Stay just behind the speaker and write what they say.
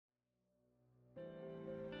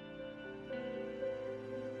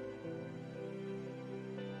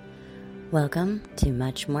Welcome to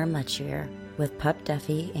Much More Muchier with Pup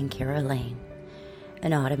Duffy and Keira Lane,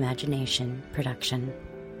 an Odd Imagination production.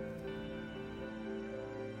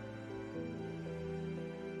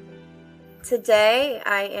 Today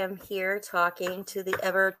I am here talking to the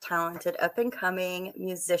ever-talented up-and-coming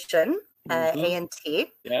musician,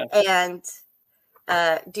 A.N.T. Yeah. And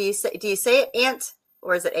do you say it A.N.T.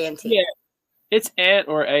 or is it A.N.T.? Yeah, it's A.N.T.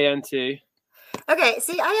 or A.N.T. Okay,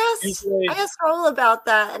 see, I asked Raul about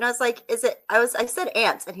that, and I was like, "Is it?" I said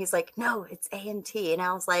 "ant," and he's like, "No, it's A.N.T." And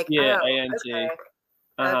I was like, Yeah, "Oh, A.N.T. okay,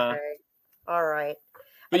 okay, all right."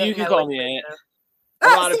 But you can call me Ant. A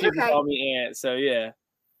lot of people call me Ant, so yeah.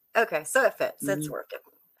 Okay, so it fits. It's working.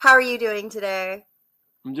 How are you doing today?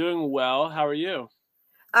 I'm doing well. How are you?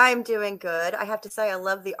 I'm doing good. I have to say, I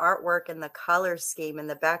love the artwork and the color scheme in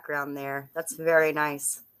the background there. That's very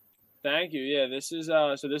nice. Thank you. Yeah, this is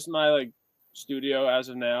this is my studio as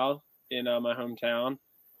of now in my hometown.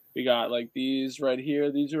 We got these right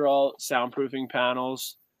here. These are all soundproofing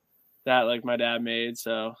panels that my dad made.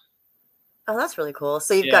 So. Oh, that's really cool.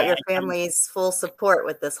 So you've got your family's full support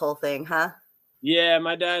with this whole thing, huh? Yeah,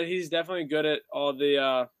 my dad, he's definitely good at all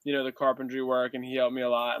the the carpentry work, and he helped me a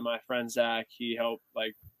lot. And my friend Zach, he helped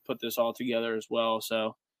put this all together as well.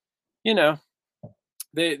 So,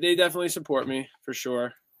 they definitely support me for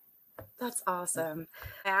sure. That's awesome.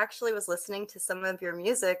 I actually was listening to some of your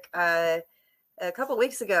music a couple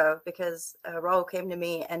weeks ago because Raul came to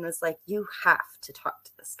me and was like, "You have to talk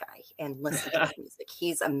to this guy and listen to his music.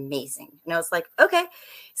 He's amazing." And I was like, "Okay."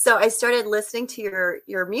 So I started listening to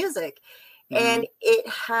your music, and it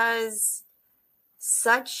has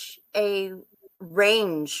such a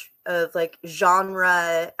range of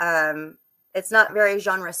genre. It's not very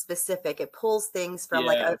genre specific. It pulls things from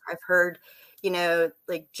I've heard,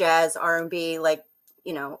 jazz, R&B,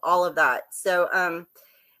 all of that. So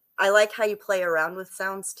I like how you play around with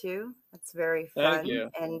sounds too. That's very fun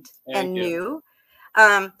and new.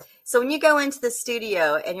 So when you go into the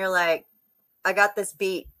studio and you're like, I got this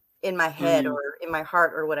beat in my head or in my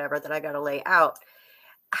heart or whatever that I got to lay out,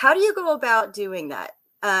 how do you go about doing that?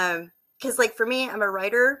 Because for me, I'm a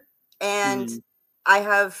writer and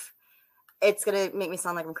it's going to make me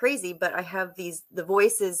sound like I'm crazy, but I have the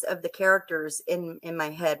voices of the characters in my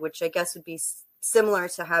head, which I guess would be similar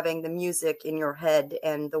to having the music in your head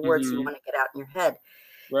and the words you want to get out in your head.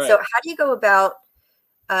 Right. So how do you go about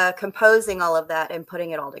composing all of that and putting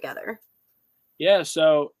it all together? Yeah.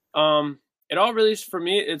 So it all really, for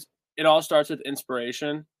me, it all starts with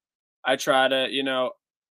inspiration. I try to,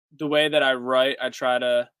 the way that I write, I try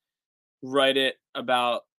to write it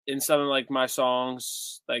about in some of my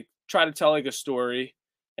songs, try to tell a story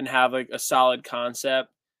and have a solid concept.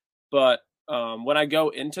 But when I go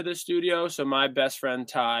into the studio, so my best friend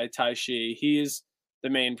Tai Shi, he's the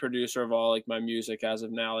main producer of all my music as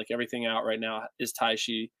of now. Everything out right now is Tai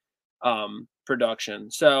Shi production.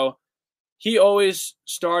 So he always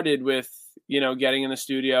started with getting in the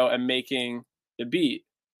studio and making the beat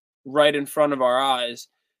right in front of our eyes,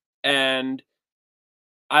 and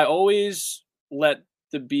I always let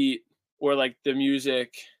the beat or the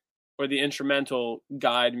music or the instrumental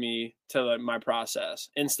guide me to my process.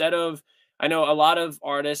 Instead of, I know a lot of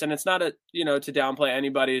artists, and it's not to downplay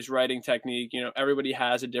anybody's writing technique, everybody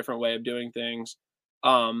has a different way of doing things.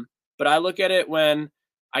 But I look at it when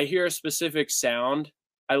I hear a specific sound,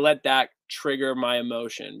 I let that trigger my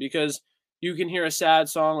emotion, because you can hear a sad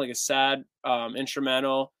song, a sad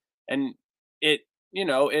instrumental, and it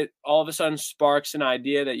all of a sudden sparks an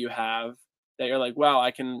idea that you have that you're like, wow, I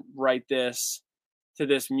can write this to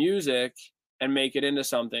this music and make it into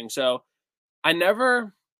something. So I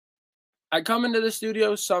come into the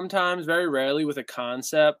studio sometimes, very rarely, with a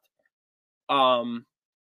concept.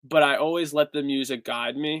 But I always let the music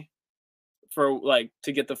guide me for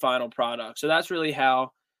to get the final product. So that's really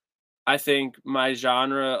how I think my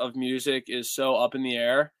genre of music is so up in the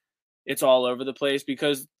air. It's all over the place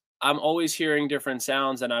because I'm always hearing different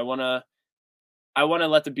sounds, and I want to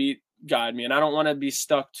let the beat guide me, and I don't want to be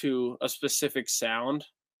stuck to a specific sound,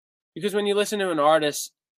 because when you listen to an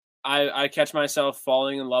artist, I catch myself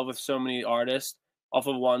falling in love with so many artists off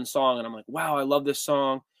of one song, and I'm like, wow, I love this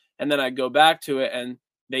song. And then I go back to it and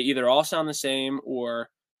they either all sound the same or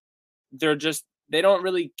they don't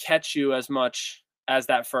really catch you as much as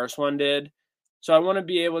that first one did. So I want to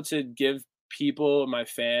be able to give people, my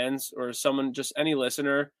fans, or someone, just any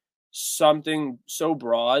listener, something so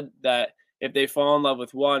broad that if they fall in love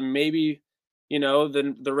with one, maybe,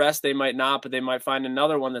 then the rest they might not, but they might find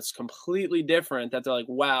another one that's completely different that they're like,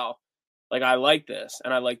 wow, I like this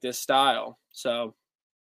and I like this style. So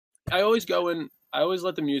I always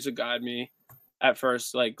let the music guide me at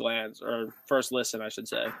first glance, or first listen, I should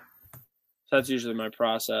say. So that's usually my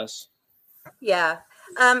process. Yeah.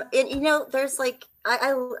 And you know, there's like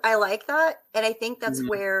I like that, and I think that's Hmm.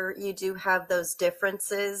 where you do have those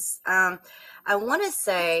differences. I want to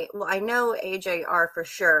say, well, I know AJR for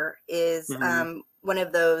sure is Hmm. one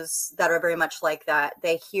of those that are very much like that.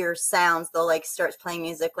 They hear sounds, they'll like start playing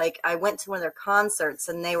music. Like I went to one of their concerts,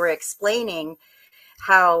 and they were explaining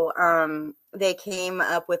how they came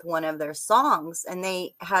up with one of their songs, and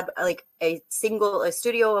they had like a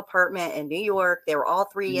studio apartment in New York. They were all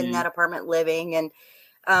three in Hmm. that apartment living, and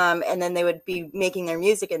then they would be making their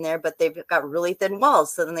music in there, but they've got really thin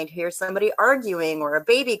walls, so then they'd hear somebody arguing or a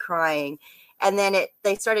baby crying, and then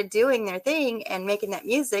they started doing their thing and making that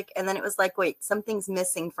music, and then it was like, wait, something's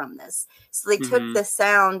missing from this. So they took Hmm. the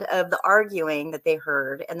sound of the arguing that they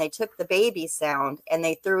heard, and they took the baby sound and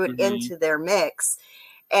they threw it Hmm. into their mix,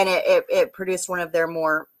 and it produced one of their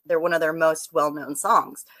most well-known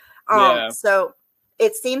songs. Yeah. So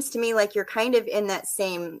it seems to me like you're kind of in that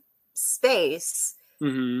same space,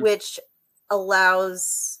 Hmm. which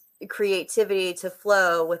allows creativity to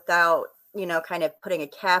flow without, kind of putting a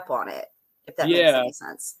cap on it, if that makes Yeah. any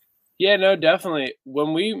sense. Yeah, no, definitely.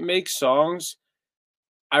 When we make songs,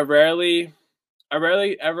 I rarely I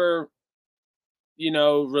rarely ever,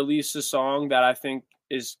 release a song that I think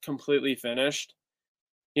is completely finished.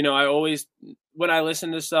 I always when I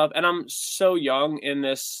listen to stuff, and I'm so young in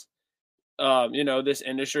this this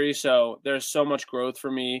industry, so there's so much growth for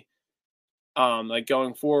me like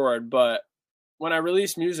going forward, but when I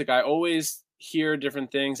release music, I always hear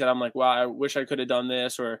different things that I'm like, wow, I wish I could have done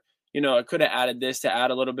this, or I could have added this to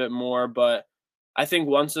add a little bit more. But I think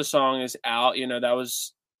once the song is out,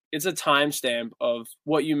 it's a timestamp of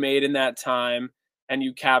what you made in that time, and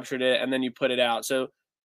you captured it, and then you put it out. So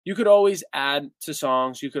you could always add to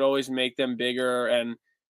songs, you could always make them bigger,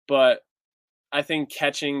 but I think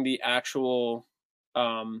catching the actual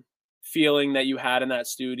um, feeling that you had in that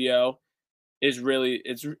studio is really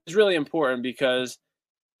important, because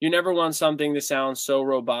you never want something to sound so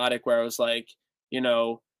robotic where it was like,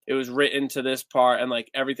 it was written to this part and like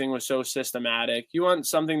everything was so systematic. You want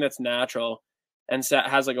something that's natural and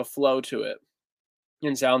has like a flow to it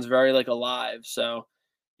and sounds very like alive. So,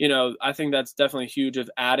 I think that's definitely huge, of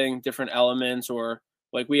adding different elements, or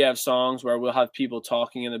like we have songs where we'll have people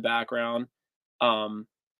talking in the background. Um,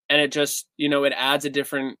 and it just, it adds a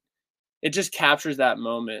different, it just captures that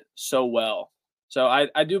moment so well. So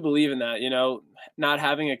I do believe in that, not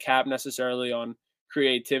having a cap necessarily on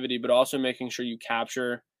creativity, but also making sure you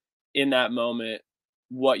capture in that moment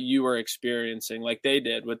what you were experiencing, like they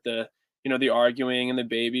did with the arguing and the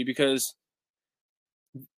baby, because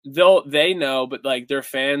they know, but like their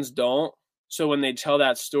fans don't. So when they tell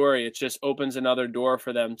that story, it just opens another door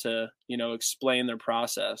for them to, explain their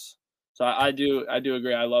process. So I do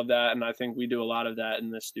agree. I love that, and I think we do a lot of that in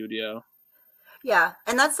the studio. Yeah,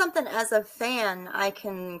 and that's something as a fan I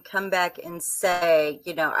can come back and say,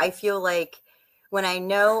 I feel like when I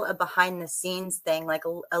know a behind the scenes thing, like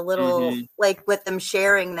a little, Mhm. like with them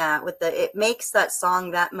sharing that it makes that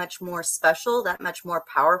song that much more special, that much more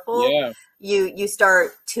powerful. Yeah. You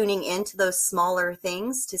start tuning into those smaller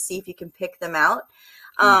things to see if you can pick them out.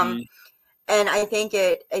 Um, Mhm. and I think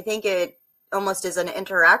it almost is an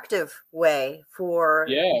interactive way for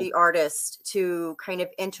Yeah. the artist to kind of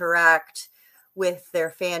interact with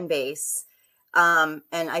their fan base. And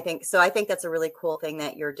I think that's a really cool thing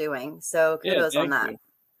that you're doing, so Yeah, kudos on thank that. you.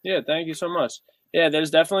 Yeah, thank you so much. Yeah,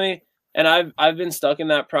 there's definitely, and I've been stuck in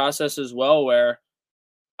that process as well, where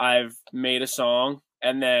I've made a song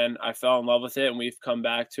and then I fell in love with it, and we've come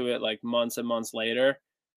back to it like months and months later,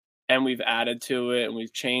 and we've added to it and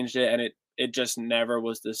we've changed it, and it just never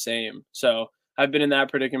was the same. So I've been in that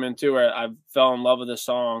predicament too, where I fell in love with a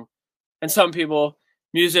song, and some people,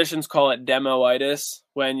 musicians, call it demoitis,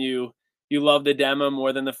 when you love the demo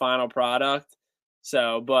more than the final product.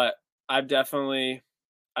 So, but I've definitely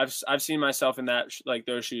I've seen myself in that like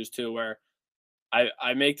those shoes too, where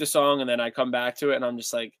I make the song and then I come back to it and I'm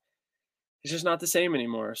just like, it's just not the same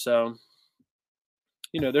anymore. So,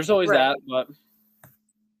 there's always Right. that, but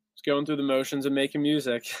it's going through the motions of making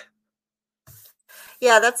music.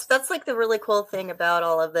 Yeah, that's like the really cool thing about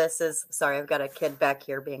all of this is, sorry, I've got a kid back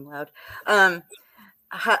here being loud. um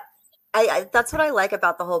ha, that's what I like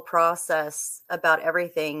about the whole process, about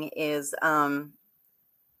everything is,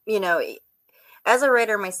 you know as a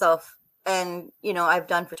writer myself, and I've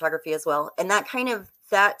done photography as well, and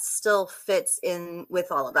that still fits in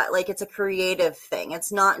with all of that. Like, it's a creative thing,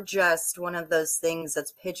 it's not just one of those things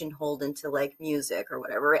that's pigeonholed into like music or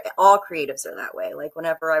whatever. All creatives are that way. Like,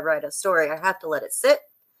 whenever I write a story, I have to let it sit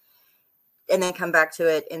and then come back to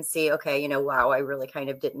it and see, okay, wow, I really kind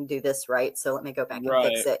of didn't do this right, so let me go back and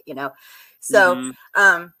fix Right. it. So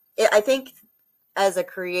Mhm. I think as a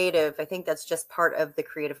creative, I think that's just part of the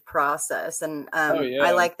creative process. And Oh, I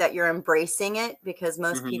yeah. like that you're embracing it, because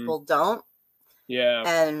most Mhm. people don't. Yeah.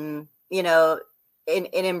 And, in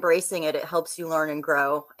embracing it, it helps you learn and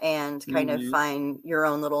grow and kind of Mhm. find your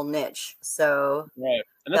own little niche. So Right.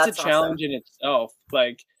 And that's a that's challenge awesome. in itself.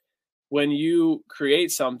 Like, when you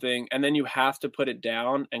create something and then you have to put it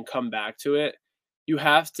down and come back to it, you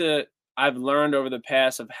have to I've learned over the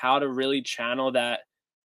past of how to really channel that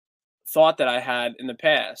thought that I had in the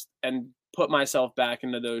past and put myself back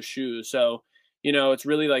into those shoes. So, it's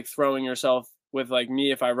really like throwing yourself with like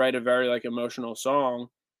me if I write a very like emotional song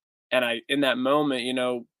and I in that moment,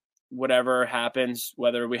 whatever happens,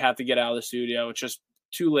 whether we have to get out of the studio, it's just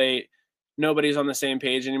too late. Nobody's on the same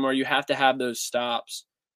page anymore. You have to have those stops.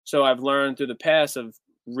 So I've learned through the past of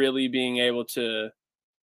really being able to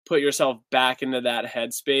put yourself back into that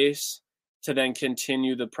headspace to then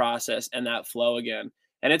continue the process and that flow again.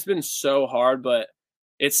 And it's been so hard, but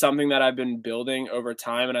it's something that I've been building over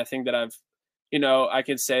time. And I think that I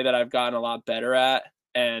can say that I've gotten a lot better at.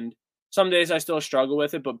 And some days I still struggle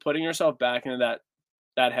with it, but putting yourself back into that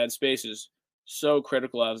headspace is so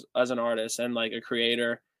critical as an artist and like a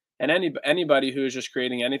creator. And anybody who is just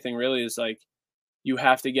creating anything really is like you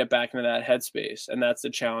have to get back into that headspace. And that's the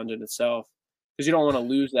challenge in itself because you don't want to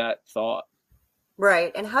lose that thought.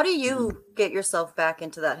 Right. And how do Mhm. you get yourself back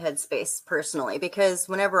into that headspace personally? Because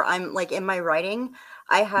whenever I'm like in my writing,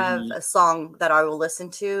 I have Mhm. a song that I will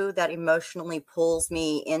listen to that emotionally pulls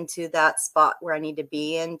me into that spot where I need to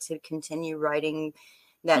be in to continue writing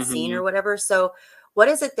that scene Mhm. or whatever. So, what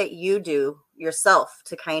is it that you do yourself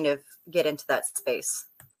to kind of get into that space?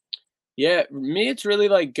 Yeah, me, it's really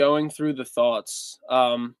like going through the thoughts.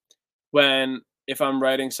 When if I'm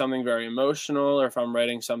writing something very emotional or if I'm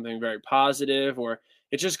writing something very positive or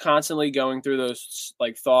it's just constantly going through those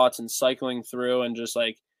like thoughts and cycling through and just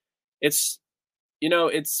like it's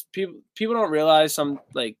it's people don't realize some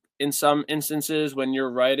like in some instances when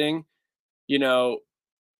you're writing, you know,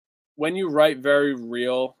 when you write very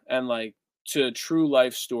real and like to true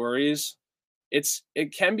life stories,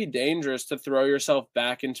 it can be dangerous to throw yourself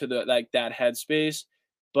back into the like that headspace,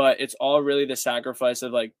 but it's all really the sacrifice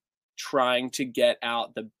of like trying to get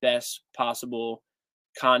out the best possible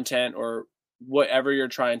content or whatever you're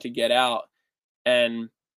trying to get out. And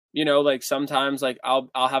like sometimes like I'll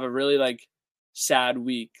have a really like sad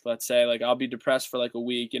week, let's say, like I'll be depressed for like a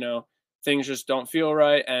week, things just don't feel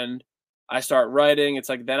right and I start writing. It's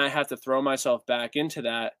like then I have to throw myself back into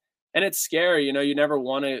that. And it's scary, you never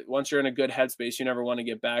want to once you're in a good headspace, you never want to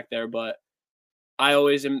get back there, but I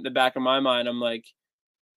always in the back of my mind I'm like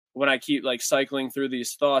when I keep like cycling through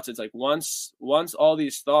these thoughts, it's like once all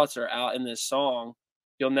these thoughts are out in this song,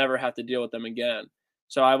 you'll never have to deal with them again.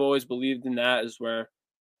 So I've always believed in that is where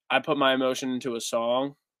I put my emotion into a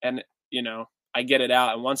song and, I get it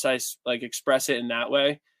out. And once like express it in that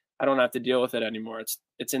way, I don't have to deal with it anymore.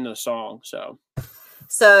 It's in the song. So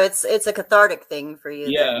So it's a cathartic thing for you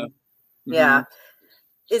yeah. then. Hmm. Yeah.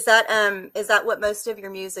 Is that what most of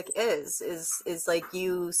your music is like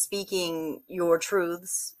you speaking your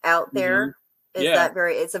truths out Hmm. there? Is Yeah. that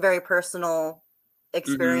it's a very personal Hmm.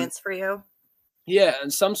 experience for you? Yeah.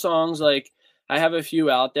 And some songs, like I have a few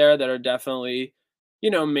out there that are definitely,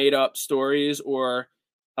 made up stories or,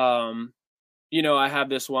 um, I have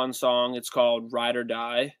this one song, it's called Ride or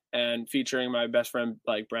Die and featuring my best friend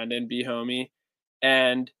like Brendan B homie.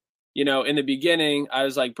 And in the beginning I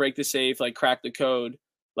was like break the safe, like crack the code,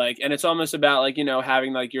 like and it's almost about like,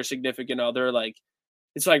 having like your significant other like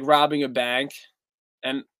it's like robbing a bank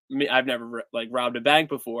and me I've never like robbed a bank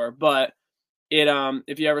before, but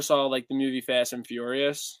if you ever saw like the movie Fast and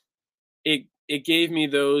Furious, it gave me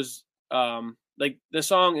those like the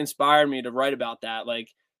song inspired me to write about that, like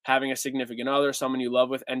having a significant other, someone you love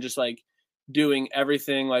with, and just like doing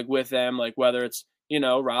everything like with them, like whether it's,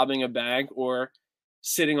 robbing a bank or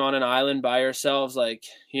sitting on an island by yourselves, like,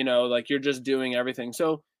 like you're just doing everything.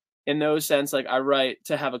 So in those sense, like I write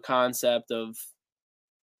to have a concept of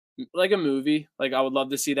like a movie. Like I would love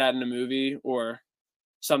to see that in a movie or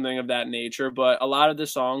something of that nature. But a lot of the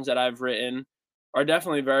songs that I've written are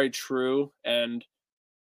definitely very true and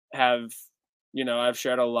have I've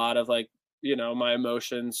shared a lot of like my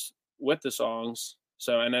emotions with the songs.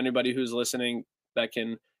 So and anybody who's listening that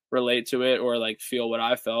can relate to it or like feel what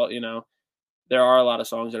I felt, there are a lot of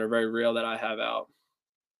songs that are very real that I have out.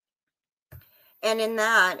 And in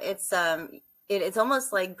that, it's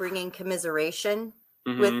almost like bringing commiseration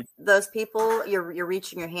with Mhm. those people, you're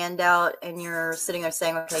reaching your hand out and you're sitting there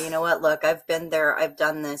saying, okay, you know what, look, I've been there, I've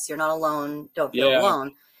done this, you're not alone, don't feel Yeah.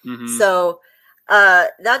 alone. Mhm. So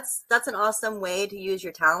that's an awesome way to use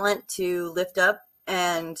your talent to lift up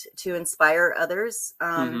and to inspire others,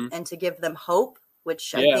 Mhm. and to give them hope,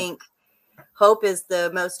 which I Yeah. think hope is the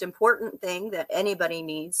most important thing that anybody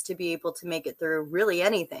needs to be able to make it through really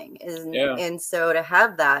anything. Yeah. And so to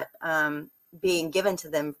have that being given to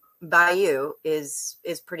them by you is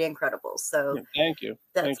pretty incredible. So Yeah. Thank you.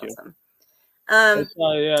 that's Thank you. awesome. Um, That's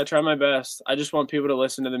why, yeah, I try my best. I just want people to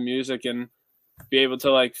listen to the music and be able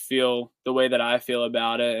to like feel the way that I feel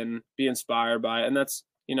about it and be inspired by it. And that's,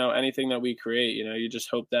 anything that we create, you just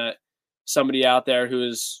hope that somebody out there who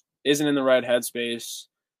isn't in the right headspace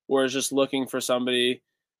or is just looking for somebody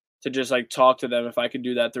to just like talk to them. If I could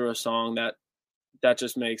do that through a song, that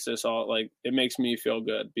just makes this all like it makes me feel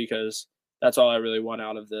good because that's all I really want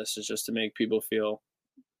out of this is just to make people feel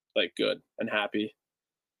like good and happy.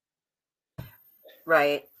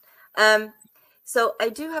 right. So I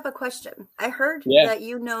do have a question. I heard Yeah. that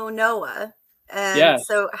you know Noah. And Yeah.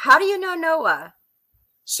 so how do you know Noah?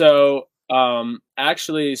 So,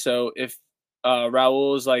 actually, so if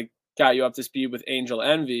Raul's like got you up to speed with Angel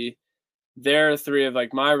Envy, they're three of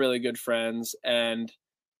like my really good friends, and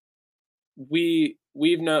we've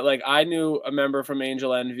known like I knew a member from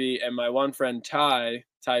Angel Envy, and my one friend Ty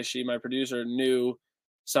Shi, my producer, knew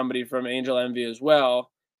somebody from Angel Envy as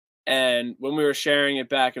well. And when we were sharing it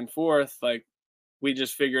back and forth, like we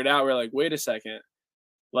just figured out we're like, wait a second,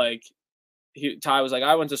 like Ty was like,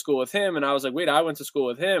 I went to school with him, and I was like, wait, I went to school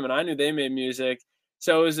with him, and I knew they made music.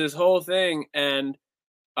 So it was this whole thing, and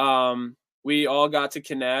we all got to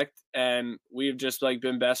connect, and we've just like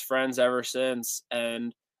been best friends ever since.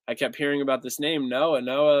 And I kept hearing about this name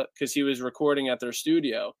Noah, because he was recording at their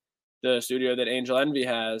studio, the studio that Angel Envy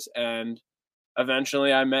has, and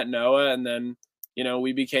eventually I met Noah, and then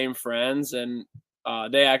we became friends, and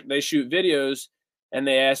they shoot videos, and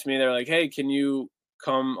they asked me, they're like, hey, can you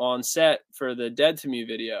come on set for the Dead to Me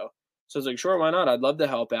video? So I was like, sure, why not? I'd love to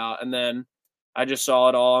help out. And then I just saw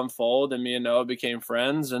it all unfold, and me and Noah became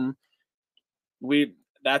friends, and we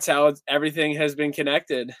that's how everything has been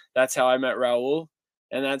connected. That's how I met Raul,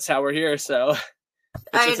 and that's how we're here. So it's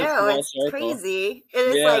I just a know, small it's circle. crazy. It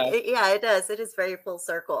is like, Yeah. yeah, it does. It is very full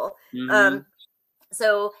circle. Hmm.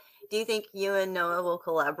 So do you think you and Noah will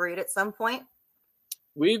collaborate at some point?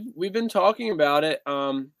 We've been talking about it.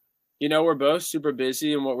 We're both super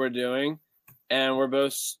busy in what we're doing, and we're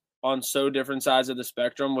both on so different sides of the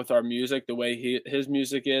spectrum with our music, the way his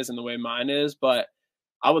music is and the way mine is. But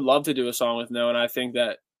I would love to do a song with Noah, and I think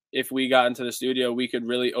that if we got into the studio, we could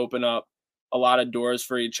really open up a lot of doors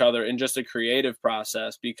for each other in just a creative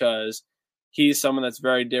process because he's someone that's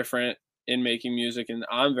very different in making music, and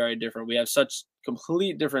I'm very different. We have such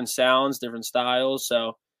complete different sounds, different styles,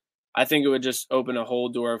 so I think it would just open a whole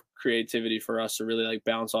door of creativity for us to really like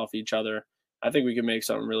bounce off each other. I think we could make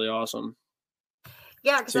something really awesome.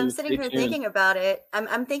 Yeah, because I'm So sitting stay here tuned. thinking about it.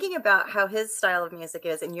 I'm thinking about how his style of music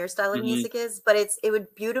is and your style of Hmm. music is, but it would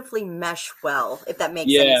beautifully mesh well if that makes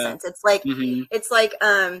any Yeah. sense. It's like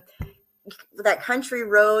Hmm. that country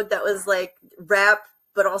road that was like rap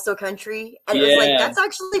but also country, and it was like Yeah. that's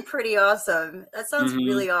actually pretty awesome. That sounds Hmm.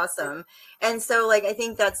 really awesome. And so like I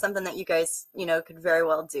think that's something that you guys could very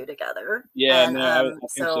well do together. Yeah. And No, I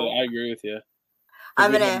think so. so I agree with you because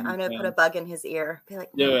I'm we have gonna new I'm gonna put a sound. bug in his ear, be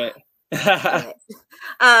like, Do Noah, it. do it.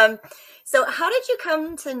 Um, so how did you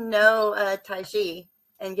come to know Tai Chi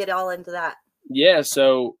and get all into that? Yeah.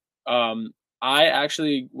 So I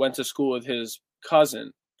actually went to school with his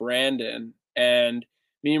cousin Brandon, and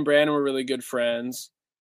me and Brandon were really good friends.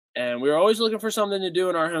 And we were always looking for something to do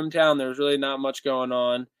in our hometown. There was really not much going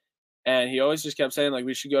on. And he always just kept saying, like,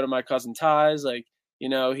 we should go to my cousin Ty's. Like,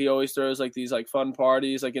 he always throws like these like fun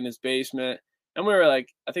parties like in his basement. And we were like,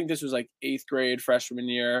 I think this was like eighth grade, freshman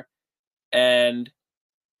year. And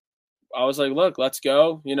I was like, look, let's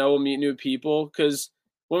go. We'll meet new people. Cause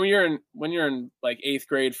when you're in like eighth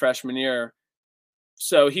grade, freshman year,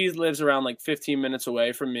 so he lives around like 15 minutes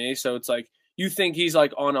away from me. So it's like you think he's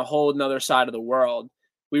like on a whole nother side of the world.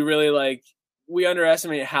 We really like we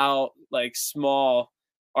underestimate how like small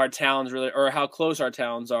our towns really or how close our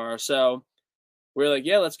towns are. So we're like,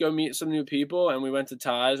 yeah, let's go meet some new people. And we went to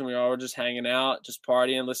Ty's and we all were just hanging out, just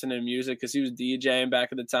partying, listening to music because he was DJing back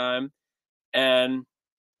at the time. And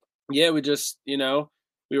yeah,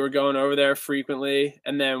 we were going over there frequently.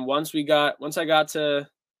 And then once I got to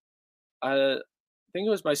I think it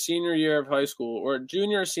was my senior year of high school or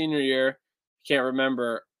junior or senior year, can't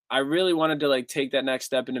remember. I really wanted to like take that next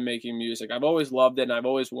step into making music. I've always loved it and I've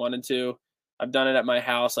always wanted to. I've done it at my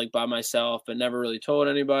house, like by myself, but never really told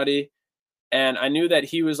anybody. And I knew that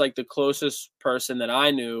he was like the closest person that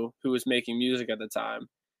I knew who was making music at the time.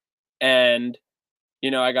 And,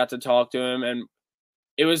 I got to talk to him, and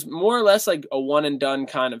it was more or less like a one and done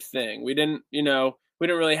kind of thing. We didn't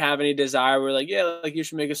really have any desire. We're like, yeah, like you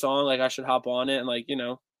should make a song. Like I should hop on it and like,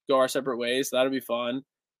 go our separate ways. That'll be fun.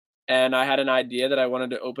 And I had an idea that I wanted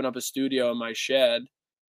to open up a studio in my shed.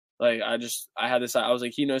 Like I had this, I was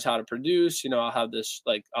like, he knows how to produce, I'll have this,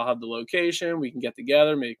 like, I'll have the location, we can get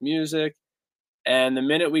together, make music. And the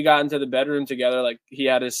minute we got into the bedroom together, like he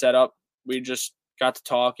had his setup, we just got to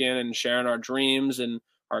talking and sharing our dreams and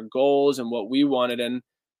our goals and what we wanted. And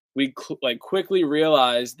we quickly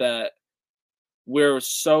realized that we're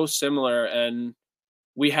so similar and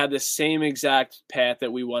we had the same exact path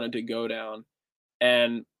that we wanted to go down.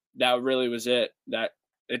 And that really was it. That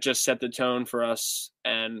it just set the tone for us.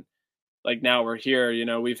 And like now we're here,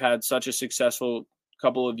 we've had such a successful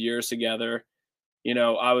couple of years together.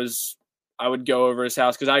 I would go over his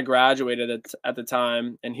house because I graduated at the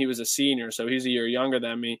time and he was a senior. So he's a year younger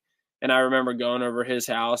than me. And I remember going over his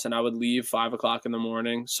house and I would leave 5 o'clock in the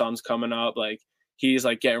morning, sun's coming up, like he's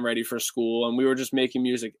like getting ready for school. And we were just making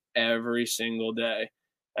music every single day.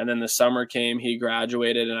 And then the summer came, he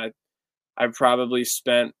graduated, and I probably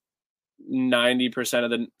spent 90% of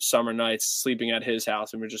the summer nights sleeping at his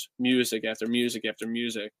house, and we're just music after music after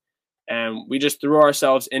music. And we just threw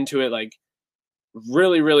ourselves into it like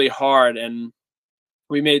really, really hard. And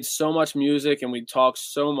we made so much music and we talked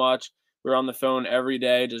so much. We were on the phone every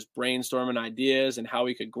day, just brainstorming ideas and how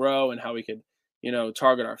we could grow and how we could,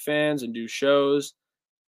 target our fans and do shows.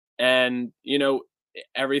 And,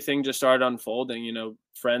 everything just started unfolding.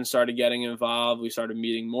 Friends started getting involved. We started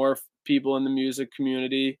meeting more people in the music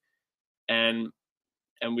community, and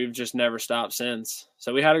we've just never stopped since.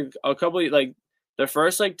 So we had a couple of, like, the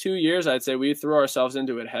first 2 years, I'd say we threw ourselves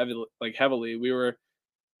into it heavily. We were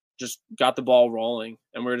just got the ball rolling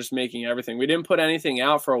and we were just making everything. We didn't put anything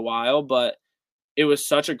out for a while, but it was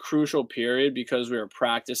such a crucial period because we were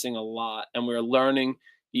practicing a lot and we were learning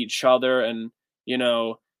each other and,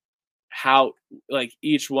 how like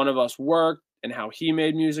each one of us worked and how he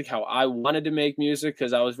made music, how I wanted to make music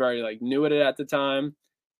because I was very new at it at the time.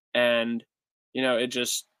 And,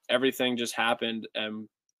 everything just happened. And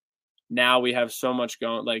now we have so much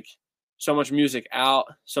going, so much music out,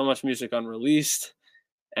 so much music unreleased,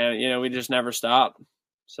 and we just never stop.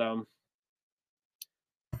 So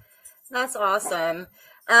that's awesome.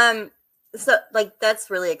 So that's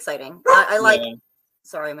really exciting. I like. Yeah.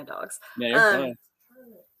 Sorry, my dogs. Yeah, you're fine.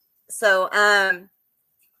 So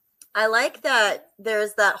I like that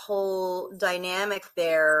there's that whole dynamic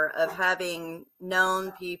there of having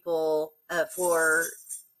known people for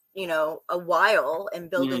a while and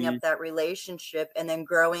building up that relationship and then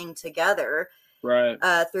growing together right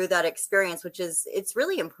through that experience, which it's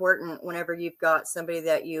really important whenever you've got somebody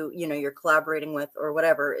that you're collaborating with or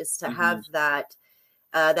whatever, is to have that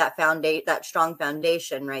strong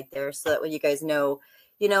foundation right there, so that when you guys know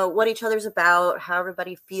what each other's about, how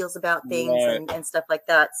everybody feels about things, right, and stuff like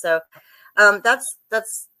that. So that's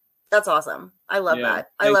awesome. I love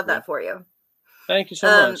that. I love that for you. Thank you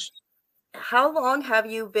so much. How long have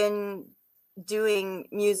you been doing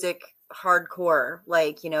music hardcore?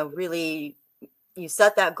 Really, you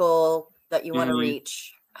set that goal that you want to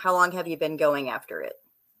reach. How long have you been going after it?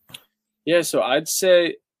 Yeah, so I'd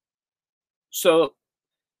say,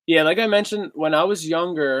 like I mentioned, when I was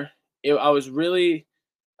younger, I was really,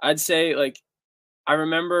 I'd say I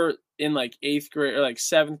remember in 8th grade or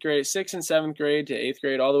 7th grade, 6th and 7th grade to 8th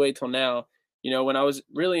grade, all the way till now, when I was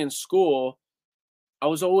really in school,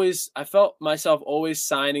 I felt myself always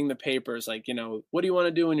signing the papers, what do you want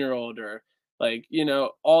to do when you're older?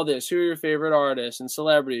 All this, who are your favorite artists and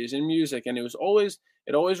celebrities and music? And it always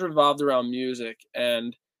revolved around music.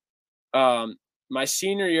 And my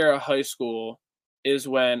senior year of high school is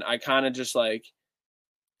when I kind of just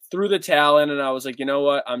threw the towel in, and I was like, you know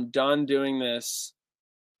what? I'm done doing this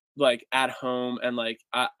at home. And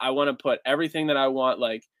I want to put everything that I want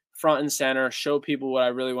front and center, show people what I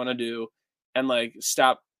really want to do, and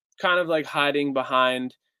stop kind of hiding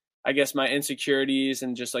behind, I guess, my insecurities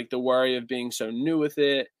and just the worry of being so new with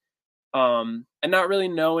it, and not really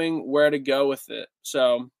knowing where to go with it.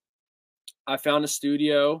 So I found a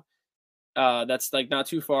studio that's not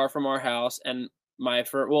too far from our house. And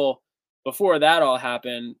before that all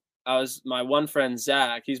happened, my one friend,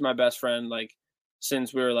 Zach, he's my best friend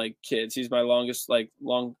since we were kids. He's my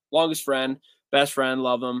longest friend, best friend,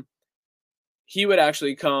 love him. He would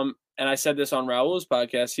actually come, and I said this on Raul's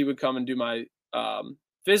podcast, he would come and do my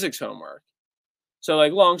physics homework. So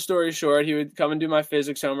like long story short, he would come and do my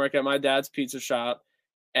physics homework at my dad's pizza shop,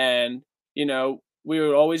 and you know, we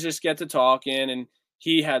would always just get to talking, and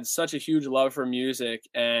he had such a huge love for music,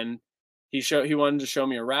 and he wanted to show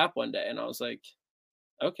me a rap one day, and I was like,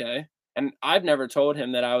 okay. And I've never told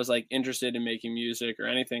him that I was like interested in making music or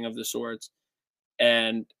anything of the sorts.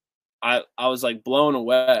 And I was like blown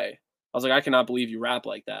away. I was like, I cannot believe you rap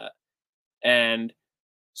like that. And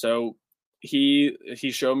so he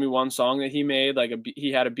showed me one song that he made, like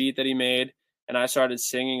he had a beat that he made, and I started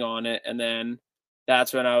singing on it. And then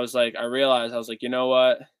that's when I was like, I realized, I was like, you know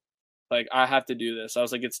what? Like, I have to do this. I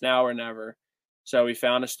was like, it's now or never. So we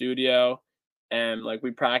found a studio, and like we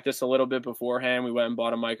practiced a little bit beforehand. We went and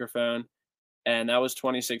bought a microphone, and that was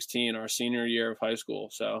 2016, our senior year of high school.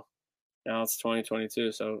 So now it's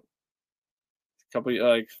 2022. So a couple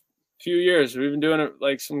like few years. We've been doing it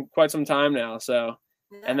like quite some time now. So,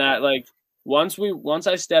 and Yeah. that like once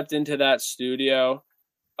I stepped into that studio,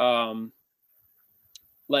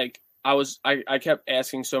 like I kept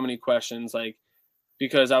asking so many questions, like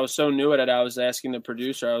because I was so new at it. I was asking the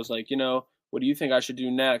producer, I was like, you know, what do you think I should do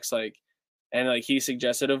next? Like, and like he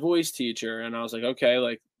suggested a voice teacher, and I was like, okay,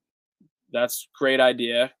 like that's great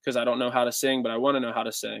idea because I don't know how to sing, but I want to know how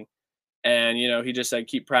to sing. And you know, he just said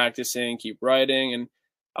keep practicing, keep writing, and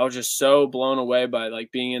I was just so blown away by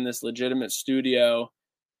like being in this legitimate studio,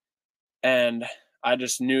 and I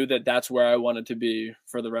just knew that that's where I wanted to be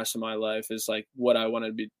for the rest of my life, is like what I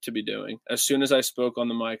wanted to be doing. As soon as I spoke on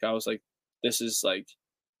the mic, I was like, this is like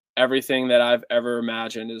everything that I've ever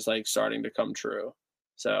imagined is like starting to come true.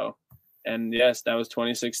 So, and yes, that was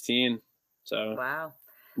 2016. So Wow.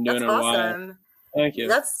 I'm doing That's it a while. awesome. Thank you.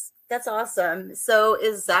 That's awesome. So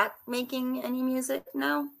is Zach making any music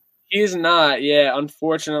now? He's not, yeah,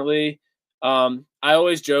 unfortunately. I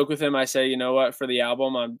always joke with him. I say, you know what, for the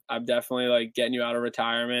album, I'm definitely like getting you out of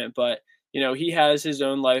retirement. But you know, he has his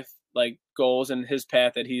own life like goals and his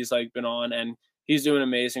path that he's like been on, and he's doing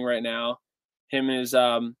amazing right now. Him and his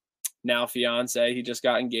now fiance, he just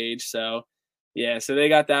got engaged. So yeah, so they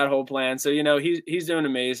got that whole plan. So you know, he's doing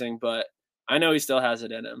amazing, but I know he still has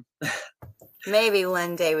it in him. Maybe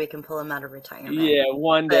one day we can pull him out of retirement. Yeah,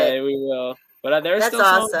 one But day we will. But there's that's still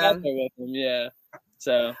songs out awesome. there with him. Yeah.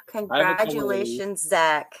 So I have a couple of these. Congratulations,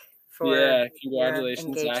 Zach, for Yeah, your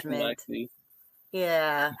congratulations, Zach and engagement. Lexi.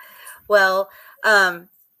 Yeah. Well,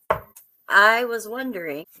 I was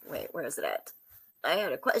wondering, wait, where is it at? I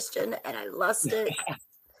had a question and I lost it.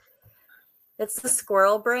 It's the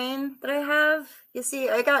squirrel brain that I have. You see,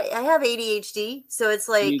 I have ADHD, so it's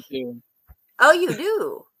like, Me too. oh, you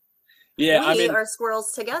do. Yeah, I We mean, are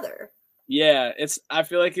squirrels together. yeah, I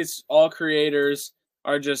feel like it's all creators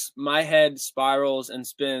are just my head spirals and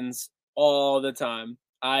spins all the time.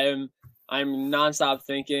 I'm nonstop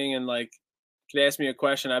thinking, and like could ask me a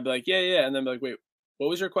question, I'd be like, yeah, yeah, and then be like, wait, what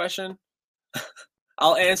was your question? Yeah.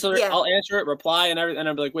 I'll answer it, reply, and everything, and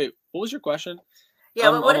I'd be like, wait, what was your question? Yeah,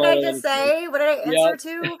 but what I'm did all I over just the place. say? What did I Yeah. answer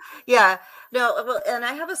to? Yeah. No, well, and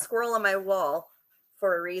I have a squirrel on my wall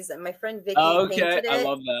for a reason. My friend Vicky Okay, painted I it.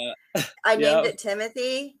 love that. I named Yeah. it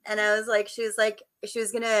Timothy, and I was like, she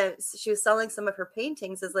was selling some of her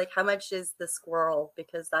paintings. Is like, how much is the squirrel?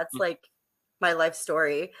 Because that's like my life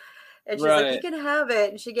story. And she's like, you Right. can have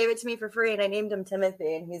it. And she gave it to me for free, and I named him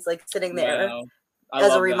Timothy, and he's like sitting there Wow. I as a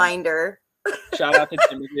love that. reminder. Shout out to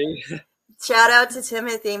Timothy. Shout out to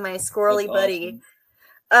Timothy, my That's squirrely buddy. awesome.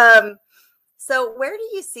 Um, so where do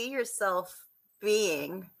you see yourself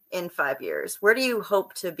being in 5 years? Where do you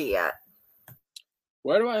hope to be at?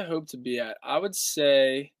 Where do I hope to be at? I would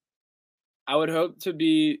say I would hope to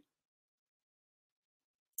be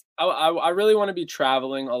I really want to be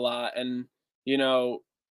traveling a lot, and you know,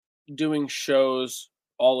 doing shows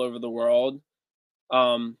all over the world.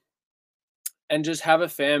 Um and just have a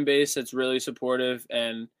fan base that's really supportive,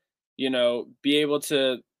 and you know, be able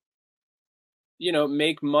to, you know,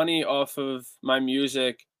 make money off of my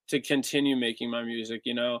music to continue making my music,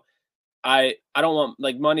 you know. I don't want,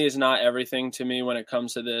 like, money is not everything to me when it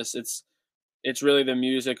comes to this. It's really the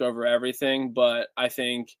music over everything, but I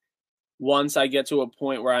think once I get to a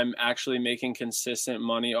point where I'm actually making consistent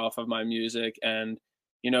money off of my music, and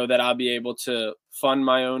you know, that I'll be able to fund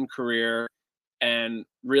my own career and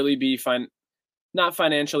really be not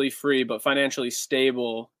financially free, but financially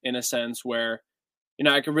stable in a sense where, you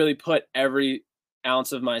know, I could really put every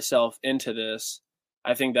ounce of myself into this.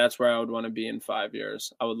 I think that's where I would want to be in 5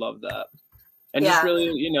 years. I would love that. And just Yeah.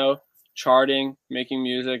 really, you know, charting, making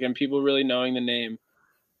music, and people really knowing the name.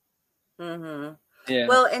 Mm-hmm. Yeah.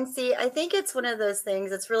 Well, and see, I think it's one of those things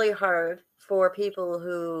that's really hard for people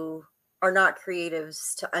who are not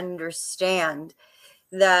creatives to understand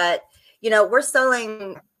that, we're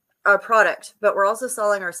selling our product, but we're also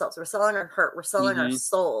selling ourselves. We're selling our hurt. We're selling our Mhm.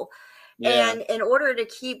 soul. Yeah. And in order to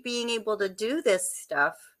keep being able to do this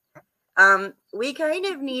stuff, we kind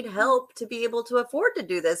of need help to be able to afford to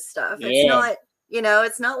do this stuff. It's Yeah. not,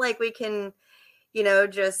 it's not like we can,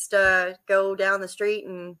 just go down the street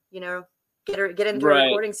and, get into a Right.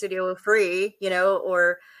 recording studio free,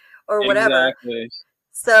 or whatever. Exactly.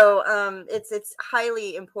 So it's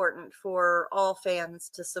highly important for all fans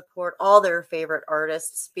to support all their favorite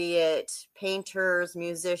artists, be it painters,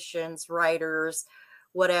 musicians, writers,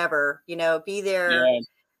 whatever. Be there, Yeah.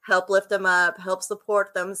 help lift them up, help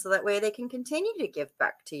support them, so that way they can continue to give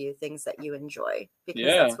back to you things that you enjoy, because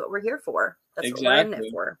Yeah. that's what we're here for. That's what we're in it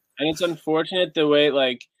Exactly. for. And it's unfortunate the way,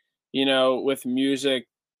 like, with music,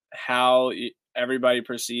 how everybody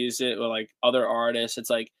perceives it, or like other artists. It's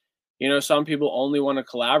like, some people only want to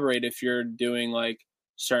collaborate if you're doing like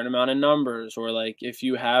certain amount of numbers, or like if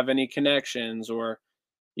you have any connections, or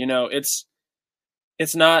it's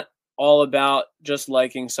not all about just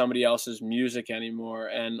liking somebody else's music anymore,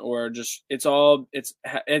 and or just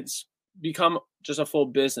it's become just a full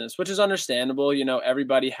business, which is understandable.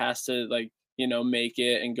 Everybody has to, like, make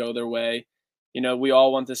it and go their way. We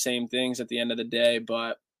all want the same things at the end of the day,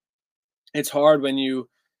 but it's hard when you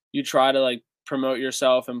try to like promote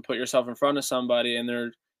yourself and put yourself in front of somebody,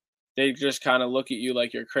 and they just kind of look at you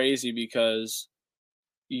like you're crazy because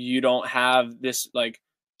you don't have this like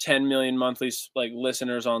 10 million monthly like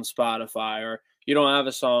listeners on Spotify, or you don't have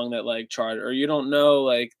a song that like charted, or you don't know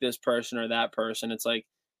like this person or that person. It's like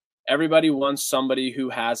everybody wants somebody who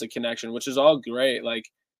has a connection, which is all great. Like,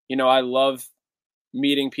 I love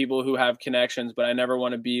meeting people who have connections, but I never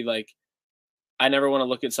want to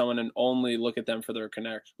look at someone and only look at them for their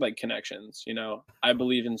connections. I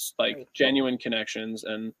believe in like Right. genuine connections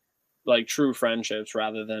and like true friendships,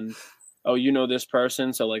 rather than, oh, this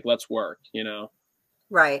person, so like let's work.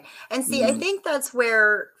 Right. And see, I Mhm. think that's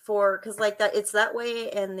where because like that, it's that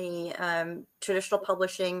way in the traditional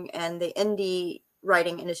publishing and the indie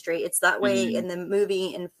writing industry. It's that way Mhm. in the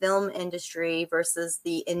movie and film industry versus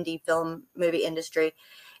the indie film movie industry.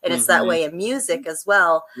 And it's that Mhm. way in music as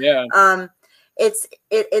well. Yeah. Um,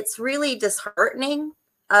 it's really disheartening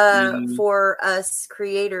Mhm. for us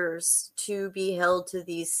creators to be held to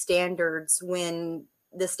these standards when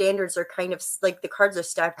the standards are kind of like the cards are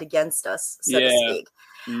stacked against us, so to Yeah. speak.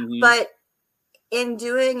 Mhm. But in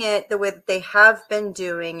doing it the way that they have been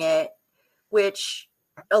doing it, which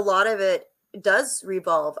a lot of it does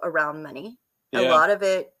revolve around money, a Yeah. lot of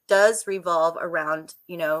it does revolve around,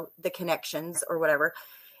 the connections or whatever.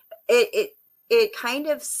 It kind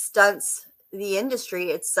of stunts the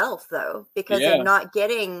industry itself, though, because they're Yeah. not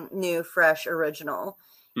getting new, fresh, original.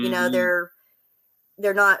 You know, Mhm.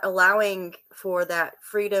 they're not allowing for that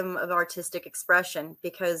freedom of artistic expression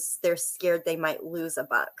because they're scared they might lose a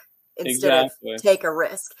buck instead of Exactly. take a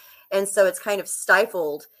risk. And so it's kind of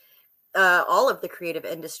stifled all of the creative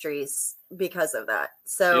industries because of that.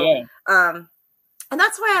 So, Yeah. and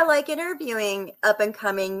that's why I like interviewing up and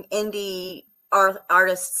coming indie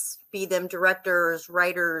artists, be them directors,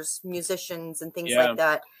 writers, musicians, and things Yeah. like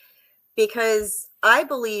that, because I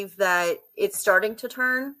believe that it's starting to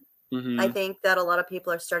turn. I Mhm. think that a lot of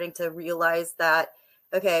people are starting to realize that,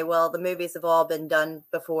 okay, well, the movies have all been done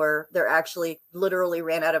before. They're actually literally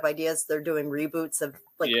ran out of ideas. They're doing reboots of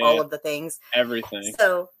like all Yeah. of the things. Everything.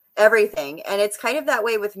 So everything. And it's kind of that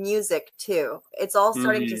way with music too. It's all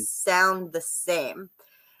starting to Mhm. sound the same.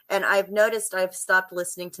 And I've noticed I've stopped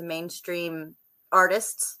listening to mainstream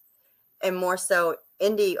artists and more so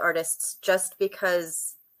indie artists just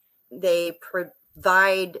because they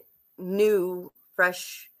provide new,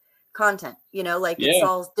 fresh content. Like it's Yeah.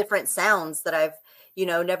 all different sounds that I've,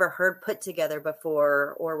 never heard put together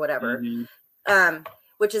before or whatever. Mhm. Um,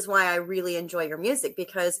 which is why I really enjoy your music,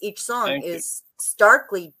 because each song Thank you. is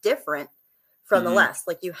starkly different from the Mhm. last.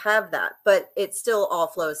 Like you have that, but it still all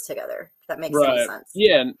flows together. If that makes any Right. sense.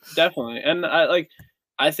 Yeah, definitely. And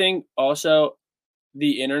I think also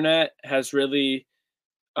the internet has really,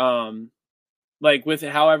 um like, with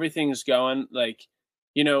how everything's going, like,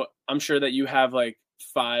 I'm sure that you have like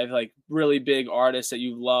 5 like really big artists that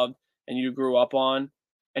you loved and you grew up on,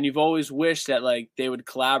 and you've always wished that like they would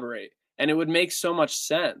collaborate, and it would make so much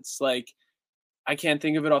sense. Like, I can't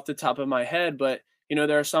think of it off the top of my head, but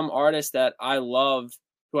there are some artists that I love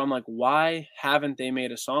who I'm like, why haven't they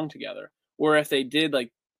made a song together? Or if they did,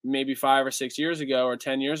 like maybe 5 or 6 years ago or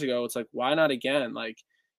 10 years ago, it's like, why not again? Like,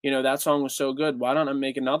 that song was so good. Why don't I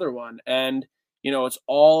make another one? And it's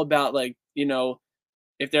all about like,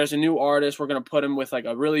 if there's a new artist, we're gonna put him with like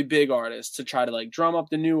a really big artist to try to like drum up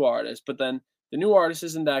the new artist. But then the new artist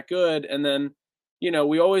isn't that good, and then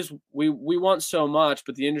we want so much,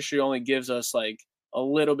 but the industry only gives us like a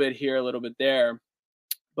little bit here, a little bit there.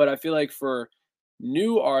 But I feel like for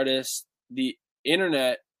new artists, the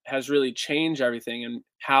internet has really changed everything and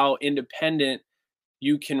how independent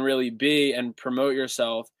you can really be and promote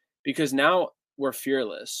yourself, because now we're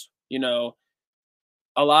fearless.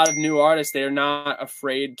 A lot of new artists, they're not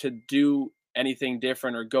afraid to do anything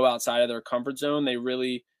different or go outside of their comfort zone. They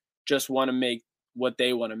really just want to make what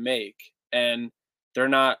they want to make. And they're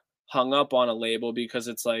not hung up on a label, because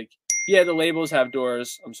it's like, yeah, the labels have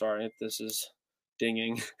doors. I'm sorry if this is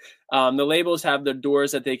dinging. The labels have the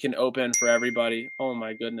doors that they can open for everybody. Oh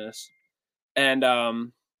my goodness. And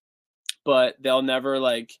but they'll never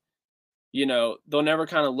they'll never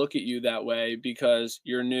kind of look at you that way because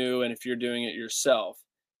you're new and if you're doing it yourself.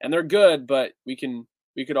 And they're good, but we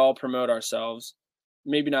could all promote ourselves.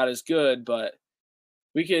 Maybe not as good, but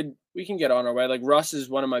we can get on our way. Like Russ is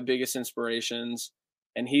one of my biggest inspirations,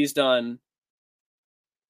 and he's done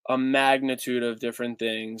a magnitude of different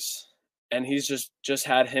things, and he's just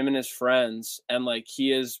had him and his friends, and like he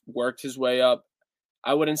has worked his way up.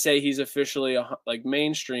 I wouldn't say he's officially like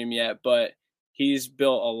mainstream yet, but he's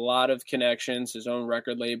built a lot of connections, his own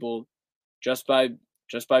record label, just by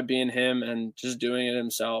being him and just doing it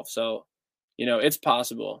himself. So, it's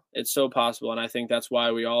possible. It's so possible, and I think that's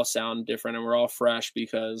why we all sound different and we're all fresh,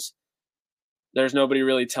 because there's nobody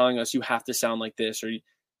really telling us you have to sound like this, or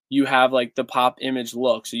you have like the pop image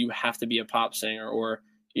look, so you have to be a pop singer, or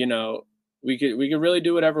we could really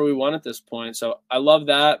do whatever we want at this point. So I love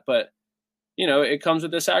that, but it comes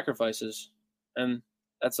with the sacrifices, and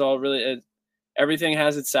that's all really. Everything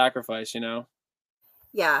has its sacrifice.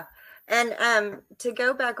 Yeah. And to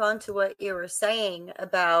go back on to what you were saying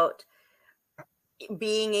about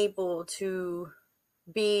being able to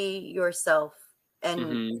be yourself and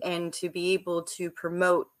Mm-hmm. and to be able to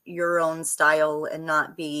promote your own style and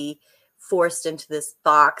not be forced into this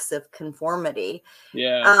box of conformity.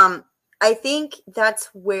 Yeah. I think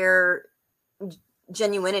that's where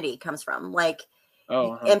genuinity comes from. Like,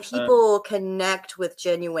 Oh, and 100%. people connect with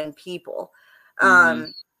genuine people. Mm-hmm.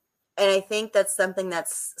 And I think that's something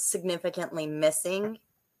that's significantly missing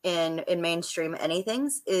in mainstream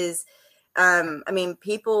anythings is, I mean,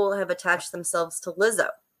 people have attached themselves to Lizzo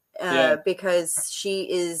Yeah. because she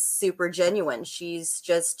is super genuine. She is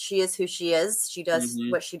who she is. She does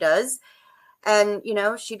Mm-hmm. what she does, and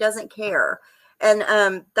she doesn't care.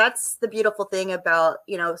 And that's the beautiful thing about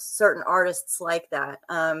certain artists like that.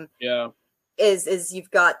 Yeah. Is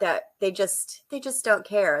you've got that they just don't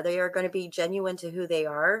care. They are going to be genuine to who they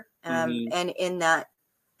are, Mm-hmm. and in that,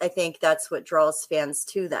 I think that's what draws fans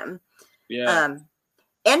to them, Yeah. um,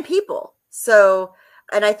 and people. So,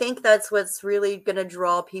 and I think that's what's really going to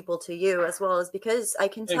draw people to you as well, is because I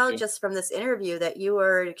can Thank tell you. just from this interview that you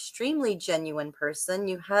are an extremely genuine person.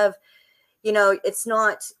 You have, it's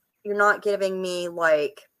not, you're not giving me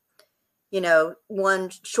like,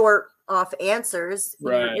 one short off answers.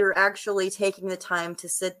 you're Right. you're actually taking the time to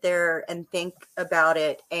sit there and think about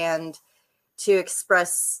it and to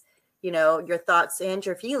express your thoughts and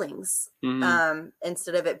your feelings, Mm-hmm.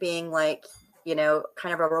 instead of it being like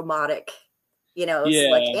kind of a robotic like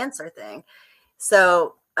Yeah. answer thing.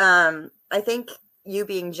 So I think you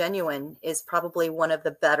being genuine is probably one of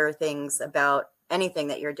the better things about anything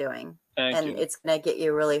that you're doing, Thank and you. it's going to get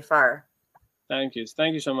you really far. Thank you.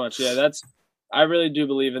 Thank you so much. Yeah, I really do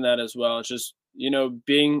believe in that as well. It's just,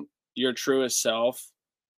 being your truest self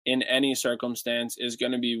in any circumstance is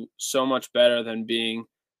going to be so much better than being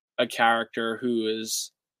a character who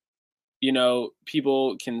is,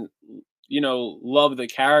 people can, love the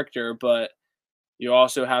character, but you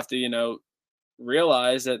also have to,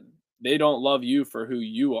 realize that they don't love you for who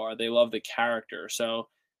you are. They love the character. So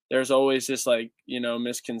there's always this like,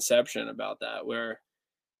 misconception about that, where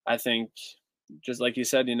I think, just like you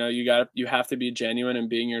said, you have to be genuine and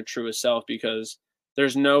being your truest self, because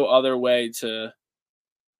there's no other way to,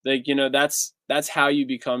 like, that's how you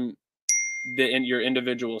become in your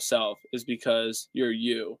individual self, is because you're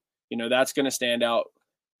you. That's going to stand out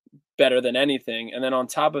better than anything. And then on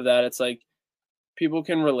top of that, it's like people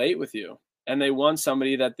can relate with you, and they want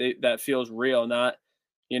somebody that feels real, not,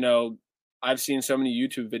 you know, I've seen so many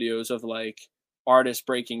YouTube videos of like artists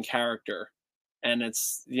breaking character, and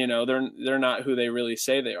it's, they're not who they really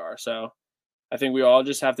say they are. So I think we all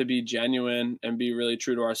just have to be genuine and be really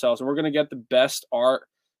true to ourselves, and we're going to get the best art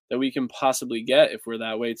that we can possibly get if we're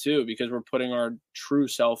that way too, because we're putting our true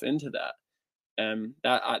self into that. And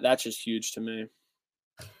that's just huge to me.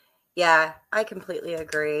 Yeah, I completely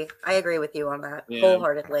agree. I agree with you on that Yeah.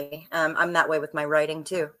 wholeheartedly. I'm that way with my writing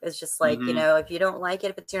too. It's just like, Hmm. if you don't like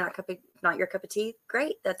it, if it's not your cup of tea,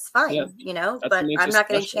 great, that's Yeah. fine, That's what but makes I'm it not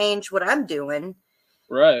going to special. change what I'm doing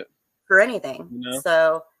Right. for anything. You know?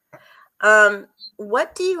 So, um,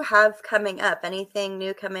 what do you have coming up? Anything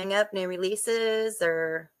new coming up? New releases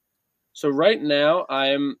or So right now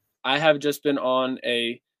I have just been on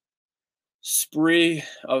a spree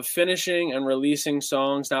of finishing and releasing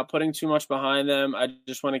songs, not putting too much behind them. I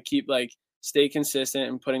just want to keep like stay consistent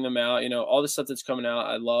and putting them out. All the stuff that's coming out,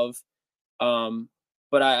 I love. Um,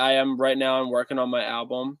 but I am right now. I'm working on my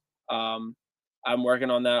album. Um, I'm working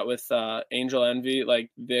on that with Angel Envy, like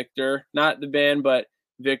Victor, not the band, but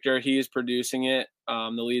Victor. He's producing it. The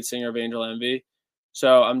lead singer of Angel Envy.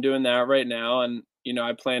 So I'm doing that right now, and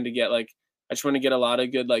I plan to get like I just want to get a lot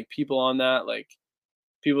of good like people on that, like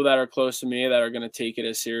people that are close to me that are going to take it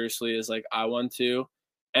as seriously as like I want to.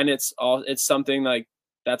 And it's something like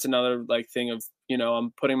that's another like thing of,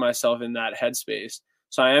 I'm putting myself in that headspace.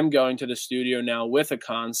 So I am going to the studio now with a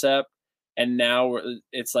concept, and now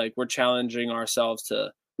it's like we're challenging ourselves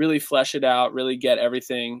to really flesh it out, really get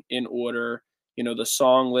everything in order, the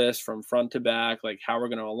song list from front to back, like how we're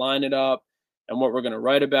going to align it up and what we're going to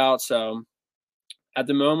write about. So at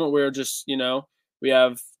the moment we're just we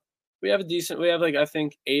have we have like I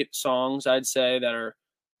think 8 songs I'd say that are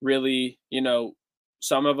really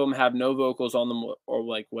some of them have no vocals on them or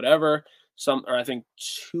like whatever, some or I think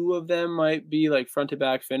 2 of them might be like front to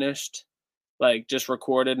back finished, like just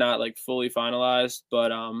recorded, not like fully finalized,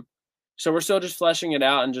 but so we're still just fleshing it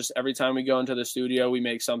out, and just every time we go into the studio we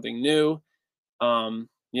make something new.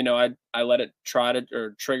 I let it try to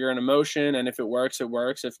or trigger an emotion, and if it works, it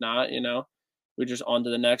works. If not, we just on to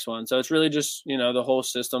the next one. So it's really just the whole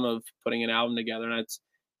system of putting an album together, and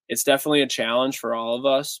it's definitely a challenge for all of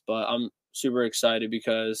us. But I'm super excited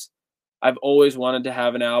because I've always wanted to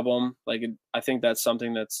have an album. Like I think that's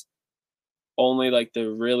something that's only like the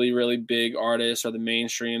really really big artists or the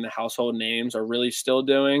mainstream, the household names are really still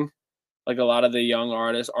doing. Like a lot of the young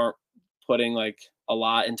artists aren't putting like a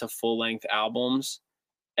lot into full length albums,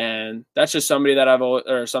 and that's just something that I've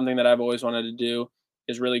always wanted to do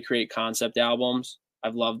is really create concept albums.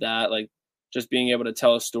 I've loved that, like just being able to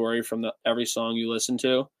tell a story from every song you listen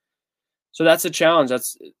to. So that's a challenge.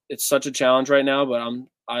 It's such a challenge right now, but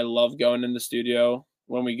I love going in the studio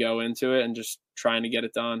when we go into it and just trying to get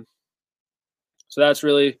it done. So that's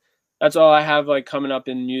all I have like coming up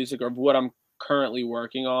in music or what I'm currently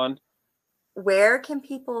working on. where can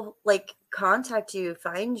people like contact you,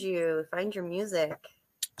 find your music?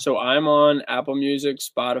 So I'm on Apple Music,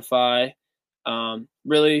 Spotify.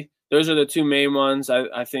 Really, those are the 2 main ones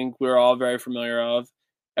I think we're all very familiar of.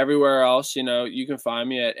 Everywhere else, you can find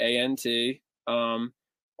me at A.N.T.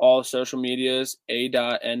 All social medias,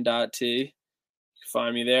 A.N.T. You can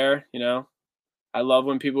find me there. I love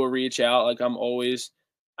when people reach out. Like I always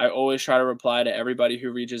try to reply to everybody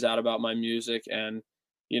who reaches out about my music. And,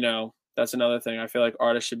 that's another thing. I feel like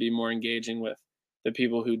artists should be more engaging with the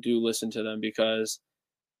people who do listen to them, because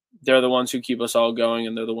they're the ones who keep us all going,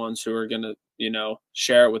 and they're the ones who are going to,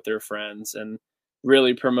 share it with their friends and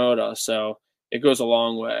really promote us. So it goes a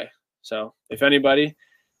long way. So if anybody,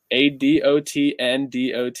 ADOTNDOTT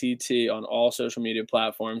on all social media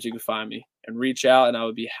platforms, you can find me and reach out, and I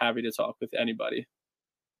would be happy to talk with anybody.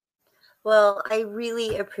 Well, I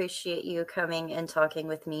really appreciate you coming and talking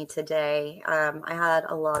with me today. I had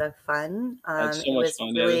a lot of fun. I had so much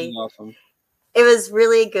fun. Yeah, this is awesome. It was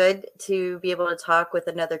really good to be able to talk with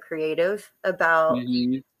another creative about,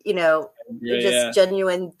 Mm-hmm. just Yeah.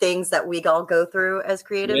 genuine things that we all go through as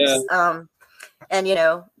creatives. Yeah. And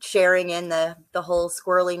sharing in the whole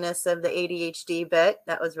squirreliness of the ADHD bit.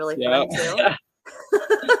 That was really Yeah. fun too.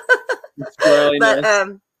 But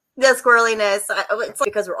Squirreliness. the squirreliness, it's like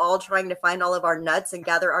because we're all trying to find all of our nuts and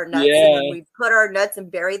gather our nuts, and then Yeah. we put our nuts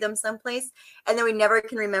and bury them someplace, and then we never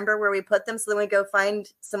can remember where we put them. So then we go find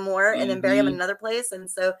some more and then bury them in Mm-hmm. another place.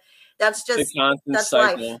 And so that's The just constant that's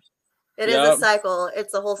life. cycle. It is a Yep. cycle.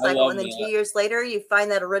 It's a whole I cycle. love And then that. 2 years later, you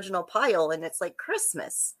find that original pile, and it's like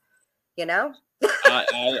Christmas, you know?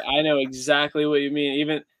 I know exactly what you mean.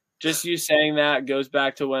 Even just you saying that goes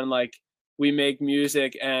back to when like we make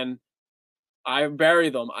music and I bury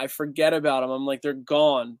them. I forget about them. I'm like, they're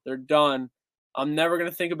gone. They're done. I'm never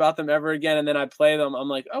gonna think about them ever again. And then I play them. I'm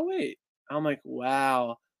like, oh wait. I'm like,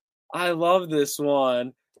 wow, I love this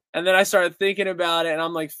one. And then I started thinking about it, and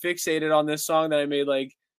I'm like fixated on this song that I made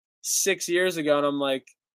like 6 years ago. And I'm like,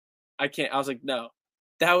 I can't. I was like, no,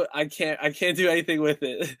 I can't do anything with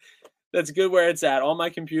it. That's good where it's at on my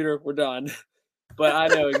computer. We're done. But I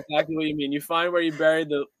know exactly what you mean. You find where you buried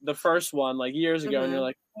the first one like years ago, and you're Mhm.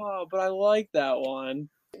 like, oh, but I like that one.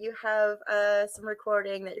 You have some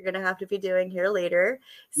recording that you're going to have to be doing here later.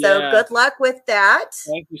 So Yeah. good luck with that.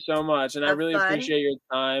 Thank you so much. And I Have really fun. appreciate your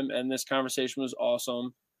time. And this conversation was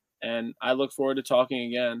awesome. And I look forward to talking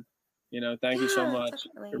again. Thank you so Yeah, much.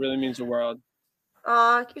 It definitely. really means the world.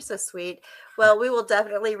 Oh, you're so sweet. Well, we will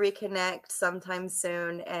definitely reconnect sometime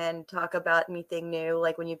soon and talk about anything new,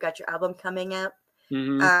 like when you've got your album coming up.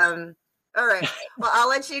 Hmm. Um, all right. Well, I'll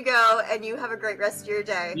let you go and you have a great rest of your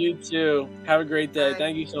day. You too. Have a great All day. right.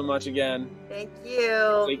 Thank you so much again. Thank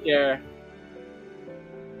you. Take care.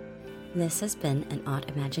 This has been an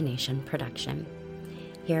Odd Imagination production.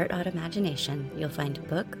 Here at Odd Imagination, you'll find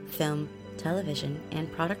book, film, television,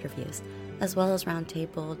 and product reviews, as well as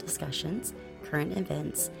roundtable discussions, current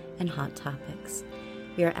events, and hot topics.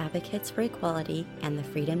 We are advocates for equality and the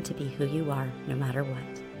freedom to be who you are, no matter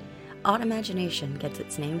what. Odd Imagination gets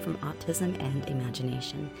its name from autism and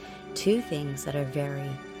imagination, two things that are very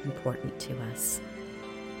important to us.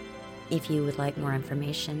 If you would like more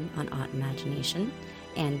information on Odd Imagination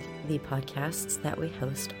and the podcasts that we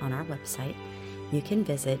host on our website, you can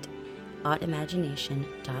visit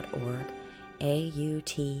oddimagination.org,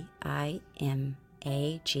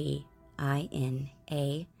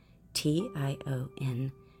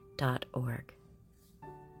 AUTIMAGINATION.org.